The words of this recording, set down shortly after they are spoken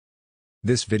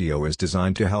This video is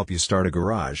designed to help you start a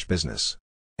garage business.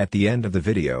 At the end of the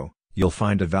video, you'll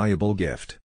find a valuable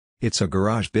gift. It's a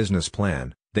garage business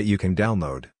plan that you can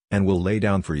download, and will lay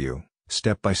down for you,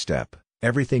 step by step,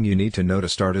 everything you need to know to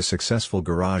start a successful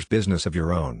garage business of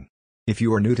your own. If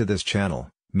you are new to this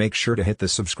channel, make sure to hit the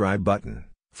subscribe button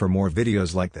for more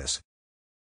videos like this.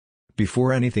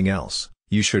 Before anything else,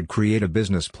 you should create a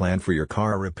business plan for your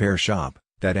car repair shop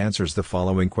that answers the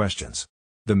following questions.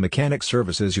 The mechanic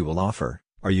services you will offer: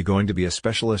 are you going to be a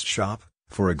specialist shop,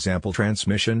 for example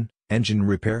transmission, engine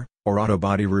repair, or auto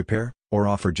body repair, or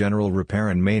offer general repair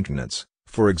and maintenance,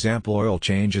 for example oil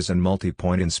changes and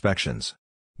multi-point inspections?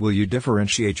 Will you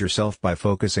differentiate yourself by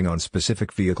focusing on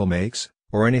specific vehicle makes,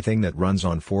 or anything that runs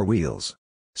on four wheels?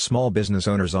 Small business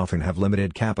owners often have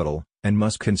limited capital, and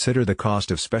must consider the cost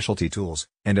of specialty tools,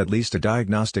 and at least a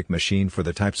diagnostic machine for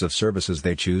the types of services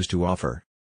they choose to offer.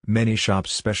 Many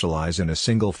shops specialize in a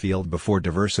single field before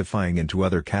diversifying into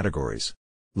other categories.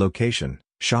 Location: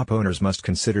 shop owners must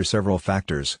consider several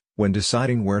factors when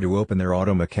deciding where to open their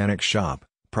auto mechanic shop: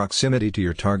 proximity to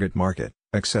your target market,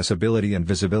 accessibility and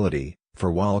visibility,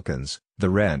 for walk-ins, the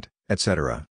rent,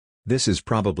 etc. This is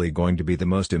probably going to be the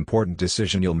most important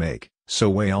decision you'll make, so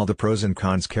weigh all the pros and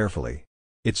cons carefully.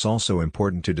 It's also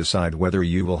important to decide whether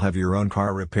you will have your own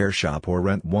car repair shop or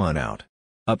rent one out.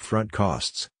 Upfront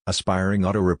costs: aspiring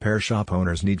auto repair shop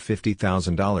owners need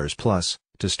 $50,000 plus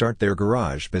to start their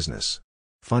garage business.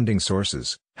 Funding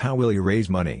sources: how will you raise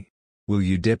money? Will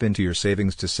you dip into your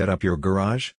savings to set up your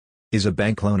garage? Is a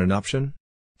bank loan an option?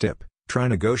 Tip: try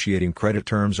negotiating credit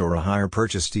terms or a hire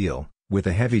purchase deal with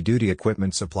the heavy-duty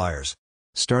equipment suppliers.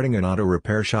 Starting an auto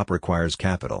repair shop requires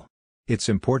capital. It's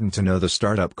important to know the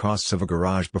startup costs of a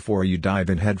garage before you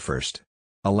dive in headfirst.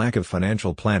 A lack of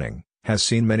financial planning has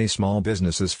seen many small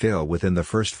businesses fail within the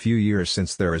first few years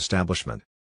since their establishment.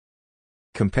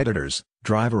 Competitors: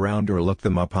 drive around or look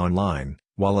them up online.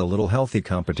 While a little healthy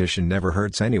competition never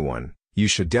hurts anyone, you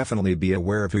should definitely be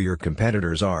aware of who your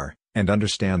competitors are, and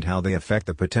understand how they affect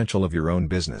the potential of your own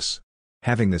business.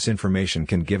 Having this information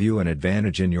can give you an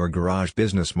advantage in your garage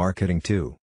business marketing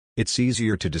too. It's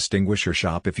easier to distinguish your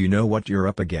shop if you know what you're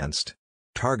up against.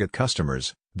 Target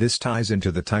customers: this ties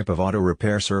into the type of auto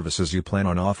repair services you plan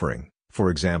on offering. For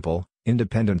example,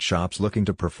 independent shops looking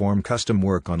to perform custom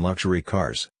work on luxury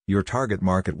cars. Your target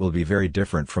market will be very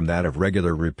different from that of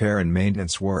regular repair and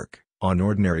maintenance work on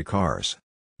ordinary cars.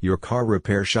 Your car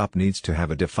repair shop needs to have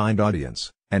a defined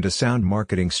audience and a sound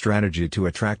marketing strategy to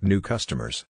attract new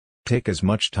customers. Take as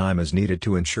much time as needed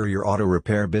to ensure your auto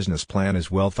repair business plan is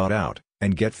well thought out,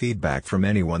 and get feedback from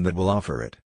anyone that will offer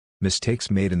it. Mistakes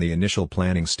made in the initial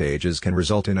planning stages can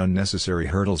result in unnecessary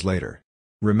hurdles later.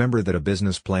 Remember that a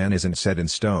business plan isn't set in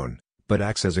stone, but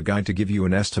acts as a guide to give you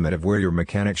an estimate of where your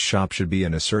mechanic shop should be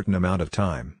in a certain amount of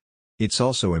time. It's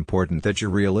also important that you're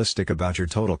realistic about your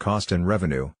total cost and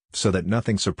revenue, so that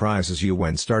nothing surprises you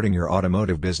when starting your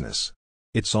automotive business.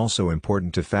 It's also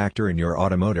important to factor in your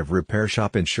automotive repair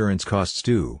shop insurance costs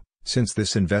too, since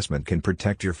this investment can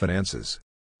protect your finances.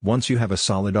 Once you have a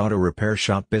solid auto repair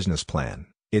shop business plan,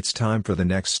 it's time for the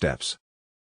next steps.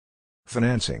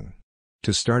 Financing.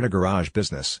 To start a garage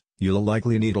business, you'll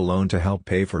likely need a loan to help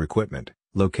pay for equipment,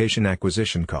 location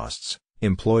acquisition costs,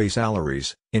 employee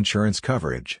salaries, insurance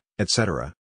coverage,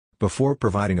 etc. Before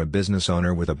providing a business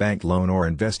owner with a bank loan or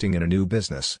investing in a new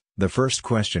business, the first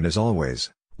question is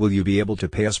always, will you be able to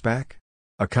pay us back?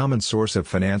 A common source of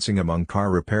financing among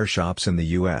car repair shops in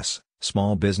the U.S.,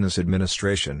 Small Business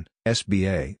Administration,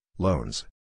 SBA, loans.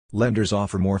 Lenders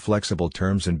offer more flexible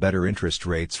terms and better interest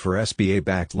rates for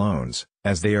SBA-backed loans,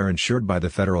 as they are insured by the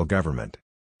federal government.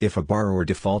 If a borrower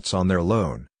defaults on their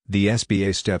loan, the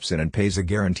SBA steps in and pays a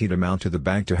guaranteed amount to the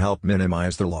bank to help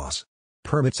minimize the loss.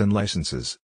 Permits and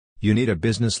licenses. You need a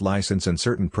business license and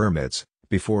certain permits.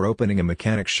 Before opening a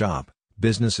mechanic shop,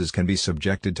 businesses can be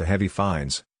subjected to heavy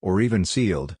fines, or even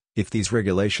sealed, if these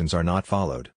regulations are not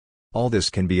followed. All this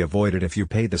can be avoided if you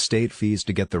pay the state fees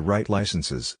to get the right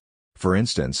licenses. For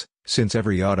instance, since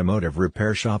every automotive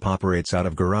repair shop operates out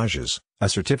of garages, a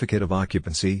certificate of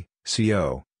occupancy,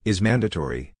 CO, is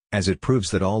mandatory, as it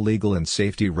proves that all legal and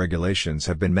safety regulations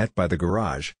have been met by the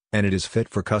garage, and it is fit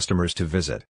for customers to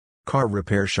visit. Car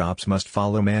repair shops must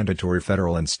follow mandatory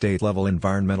federal and state-level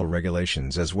environmental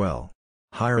regulations as well.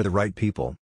 Hire the right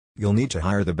people. You'll need to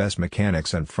hire the best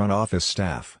mechanics and front office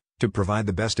staff to provide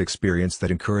the best experience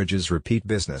that encourages repeat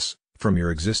business from your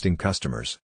existing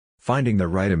customers. Finding the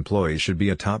right employees should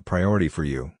be a top priority for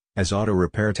you, as auto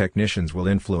repair technicians will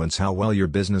influence how well your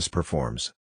business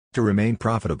performs. To remain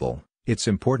profitable, it's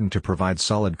important to provide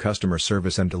solid customer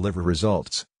service and deliver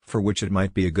results, for which it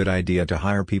might be a good idea to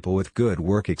hire people with good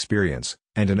work experience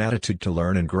and an attitude to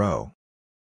learn and grow.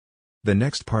 The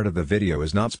next part of the video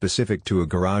is not specific to a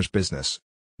garage business.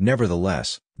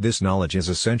 Nevertheless, this knowledge is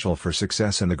essential for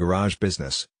success in the garage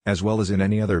business, as well as in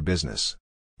any other business.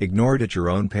 Ignore it at your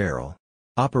own peril.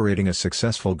 Operating a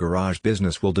successful garage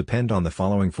business will depend on the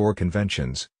following 4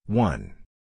 conventions. 1.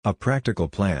 A practical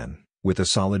plan, with a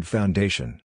solid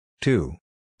foundation. 2.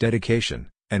 Dedication,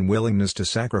 and willingness to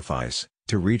sacrifice,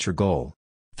 to reach your goal.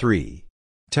 3.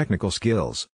 Technical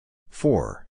skills.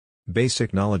 4.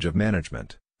 Basic knowledge of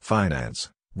management,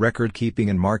 finance, record keeping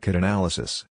and market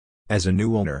analysis. As a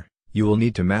new owner, you will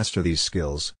need to master these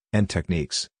skills and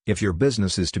techniques if your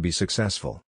business is to be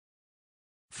successful.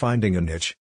 Finding a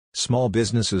niche. Small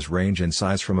businesses range in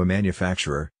size from a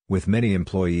manufacturer, with many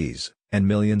employees, and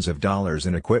millions of dollars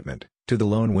in equipment, to the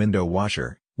lone window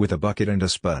washer, with a bucket and a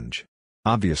sponge.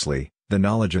 Obviously, the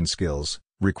knowledge and skills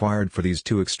required for these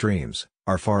 2 extremes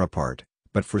are far apart,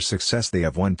 but for success they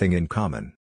have one thing in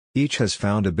common. Each has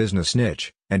found a business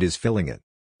niche, and is filling it.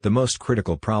 The most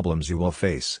critical problems you will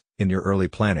face, in your early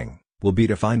planning, will be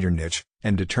to find your niche,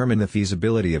 and determine the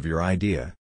feasibility of your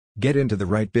idea. Get into the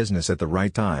right business at the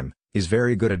right time, is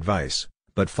very good advice,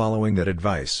 but following that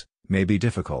advice may be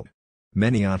difficult.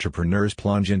 Many entrepreneurs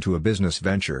plunge into a business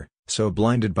venture, so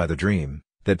blinded by the dream,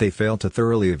 that they fail to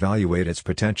thoroughly evaluate its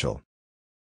potential.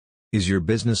 Is your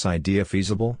business idea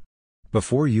feasible?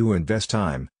 Before you invest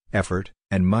time, effort,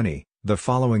 and money, the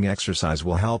following exercise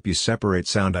will help you separate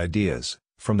sound ideas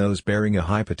from those bearing a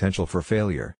high potential for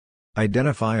failure.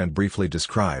 Identify and briefly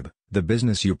describe the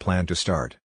business you plan to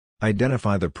start.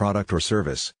 Identify the product or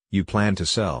service you plan to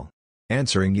sell.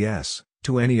 Answering yes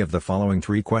to any of the following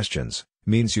 3 questions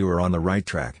means you are on the right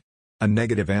track. A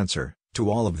negative answer to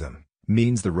all of them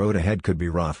means the road ahead could be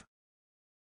rough.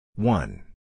 1.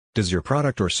 Does your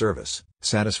product or service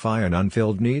satisfy an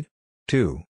unfilled need?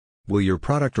 2. Will your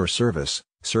product or service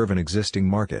serve an existing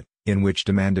market in which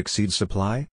demand exceeds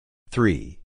supply?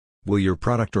 3. Will your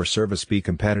product or service be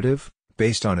competitive,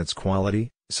 based on its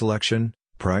quality, selection,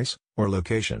 price, or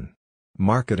location?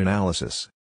 Market analysis.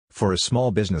 For a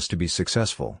small business to be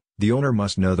successful, the owner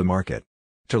must know the market.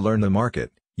 To learn the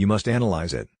market, you must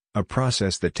analyze it, a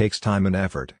process that takes time and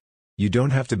effort. You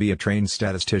don't have to be a trained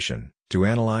statistician to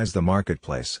analyze the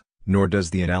marketplace, nor does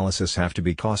the analysis have to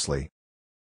be costly.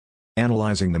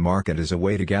 Analyzing the market is a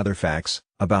way to gather facts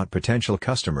about potential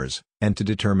customers, and to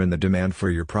determine the demand for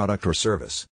your product or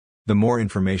service. The more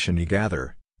information you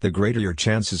gather, the greater your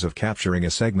chances of capturing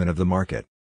a segment of the market.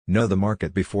 Know the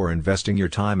market before investing your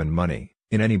time and money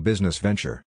in any business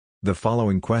venture. The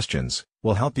following questions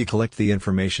will help you collect the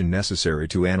information necessary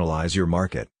to analyze your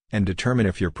market, and determine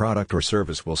if your product or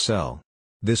service will sell.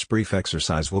 This brief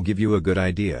exercise will give you a good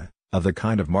idea of the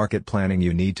kind of market planning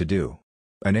you need to do.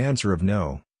 An answer of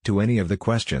no to any of the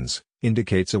questions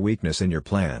indicates a weakness in your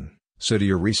plan, so do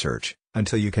your research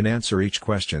until you can answer each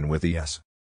question with a yes.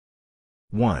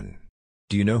 1.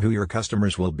 Do you know who your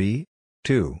customers will be?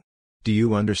 2. Do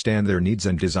you understand their needs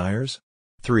and desires?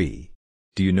 3.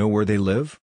 Do you know where they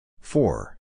live?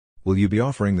 4. Will you be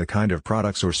offering the kind of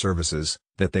products or services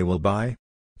that they will buy?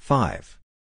 5.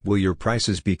 Will your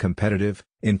prices be competitive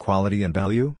in quality and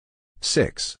value?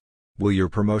 6. Will your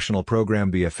promotional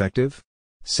program be effective?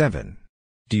 7.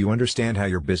 Do you understand how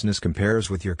your business compares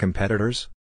with your competitors?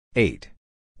 8.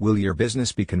 Will your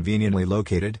business be conveniently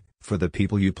located for the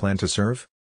people you plan to serve?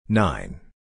 9.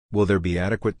 Will there be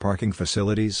adequate parking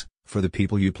facilities for the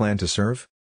people you plan to serve?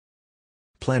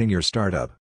 Planning your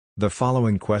startup. The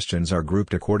following questions are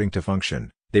grouped according to function.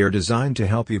 They are designed to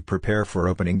help you prepare for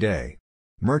opening day.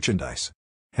 Merchandise.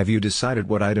 Have you decided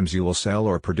what items you will sell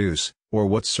or produce, or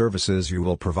what services you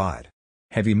will provide?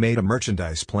 Have you made a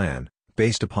merchandise plan,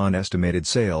 based upon estimated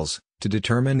sales, to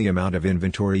determine the amount of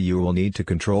inventory you will need to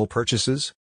control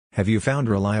purchases? Have you found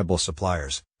reliable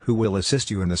suppliers, who will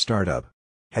assist you in the startup?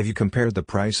 Have you compared the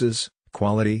prices,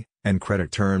 quality, and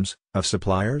credit terms of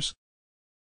suppliers?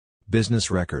 Business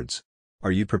records.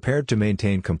 Are you prepared to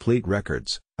maintain complete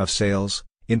records of sales,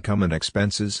 income and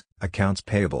expenses, accounts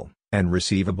payable, and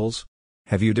receivables?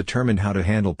 Have you determined how to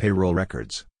handle payroll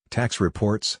records, tax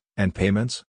reports, and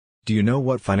payments? Do you know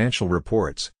what financial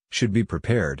reports should be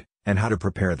prepared, and how to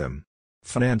prepare them?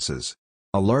 Finances.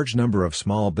 A large number of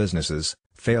small businesses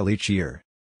fail each year.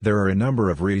 There are a number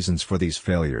of reasons for these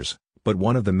failures, but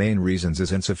one of the main reasons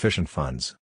is insufficient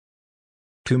funds.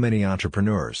 Too many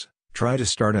entrepreneurs try to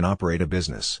start and operate a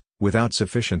business without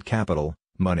sufficient capital,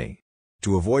 money.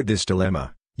 To avoid this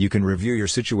dilemma, you can review your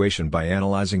situation by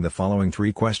analyzing the following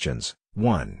 3 questions.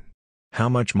 1. How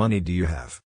much money do you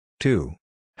have? 2.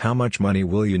 How much money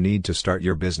will you need to start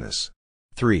your business?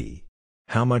 3.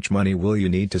 How much money will you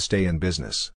need to stay in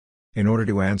business? In order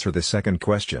to answer the second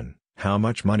question, how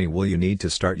much money will you need to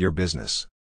start your business?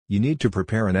 You need to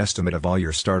prepare an estimate of all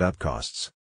your startup costs.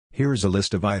 Here is a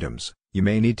list of items you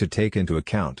may need to take into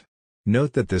account.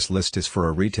 Note that this list is for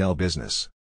a retail business.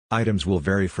 Items will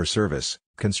vary for service,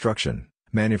 construction,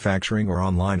 manufacturing or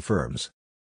online firms.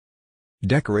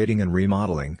 Decorating and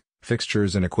remodeling,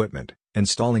 fixtures and equipment,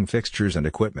 installing fixtures and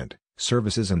equipment,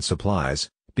 services and supplies,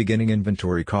 beginning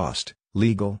inventory cost,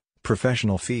 legal,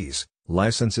 professional fees,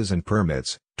 licenses and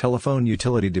permits, telephone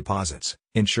utility deposits,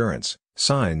 insurance,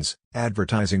 signs,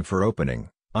 advertising for opening,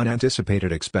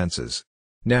 unanticipated expenses.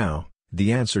 Now,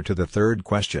 the answer to the third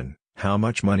question, how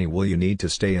much money will you need to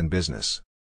stay in business?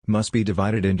 Must be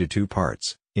divided into two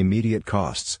parts, immediate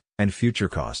costs, and future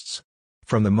costs.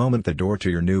 From the moment the door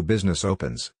to your new business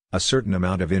opens, a certain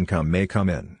amount of income may come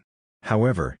in.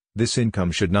 However, this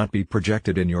income should not be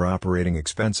projected in your operating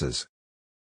expenses.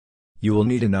 You will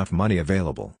need enough money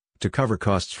available to cover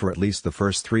costs for at least the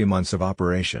first 3 months of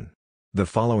operation. The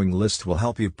following list will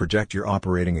help you project your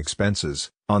operating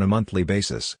expenses on a monthly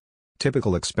basis.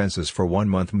 Typical expenses for 1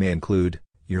 month may include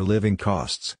your living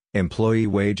costs, employee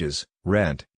wages,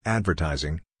 rent,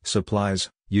 advertising, supplies,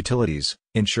 utilities,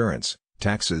 insurance,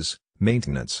 taxes,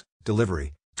 maintenance,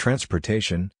 delivery,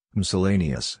 transportation,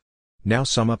 miscellaneous. Now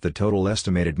sum up the total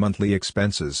estimated monthly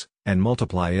expenses and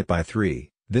multiply it by 3.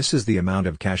 This is the amount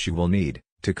of cash you will need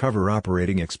to cover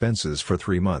operating expenses for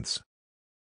 3 months.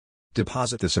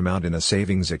 Deposit this amount in a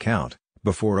savings account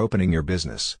before opening your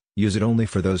business. Use it only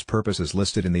for those purposes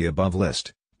listed in the above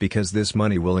list, because this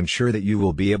money will ensure that you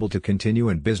will be able to continue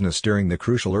in business during the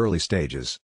crucial early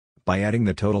stages. By adding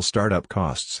the total startup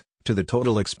costs to the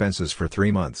total expenses for 3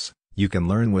 months, you can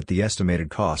learn what the estimated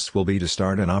costs will be to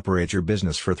start and operate your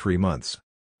business for 3 months.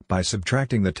 By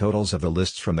subtracting the totals of the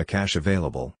lists from the cash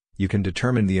available, you can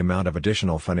determine the amount of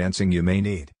additional financing you may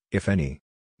need, if any.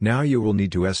 Now you will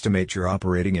need to estimate your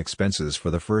operating expenses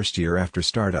for the first year after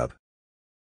startup.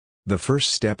 The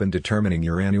first step in determining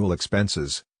your annual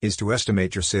expenses is to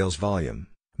estimate your sales volume,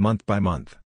 month by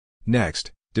month.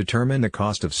 Next, determine the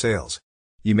cost of sales.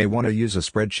 You may want to use a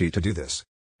spreadsheet to do this.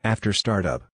 After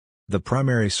startup, the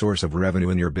primary source of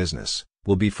revenue in your business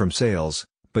will be from sales,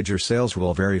 but your sales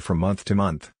will vary from month to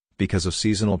month because of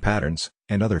seasonal patterns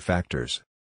and other factors.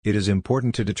 It is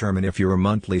important to determine if your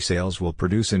monthly sales will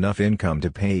produce enough income to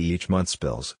pay each month's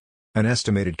bills. An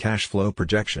estimated cash flow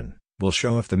projection will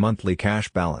show if the monthly cash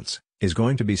balance is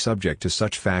going to be subject to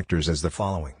such factors as the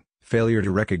following: failure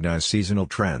to recognize seasonal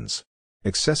trends,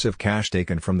 excessive cash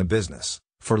taken from the business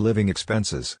for living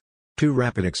expenses, too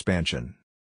rapid expansion,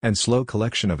 and slow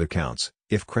collection of accounts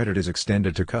if credit is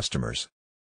extended to customers.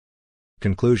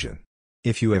 Conclusion: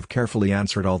 if you have carefully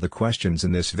answered all the questions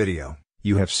in this video,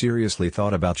 you have seriously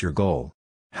thought about your goal.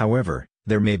 However,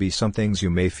 there may be some things you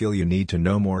may feel you need to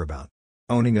know more about.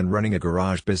 Owning and running a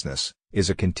garage business is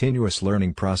a continuous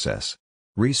learning process.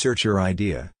 Research your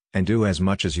idea, and do as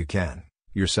much as you can,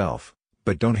 yourself,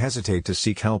 but don't hesitate to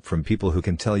seek help from people who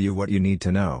can tell you what you need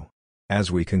to know. As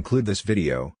we conclude this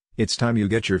video, it's time you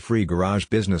get your free garage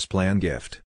business plan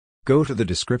gift. Go to the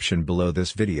description below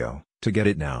this video to get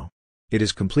it now. It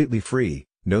is completely free,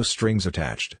 no strings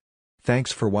attached.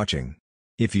 Thanks for watching.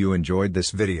 If you enjoyed this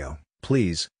video,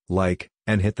 please like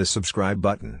and hit the subscribe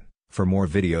button for more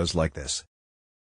videos like this.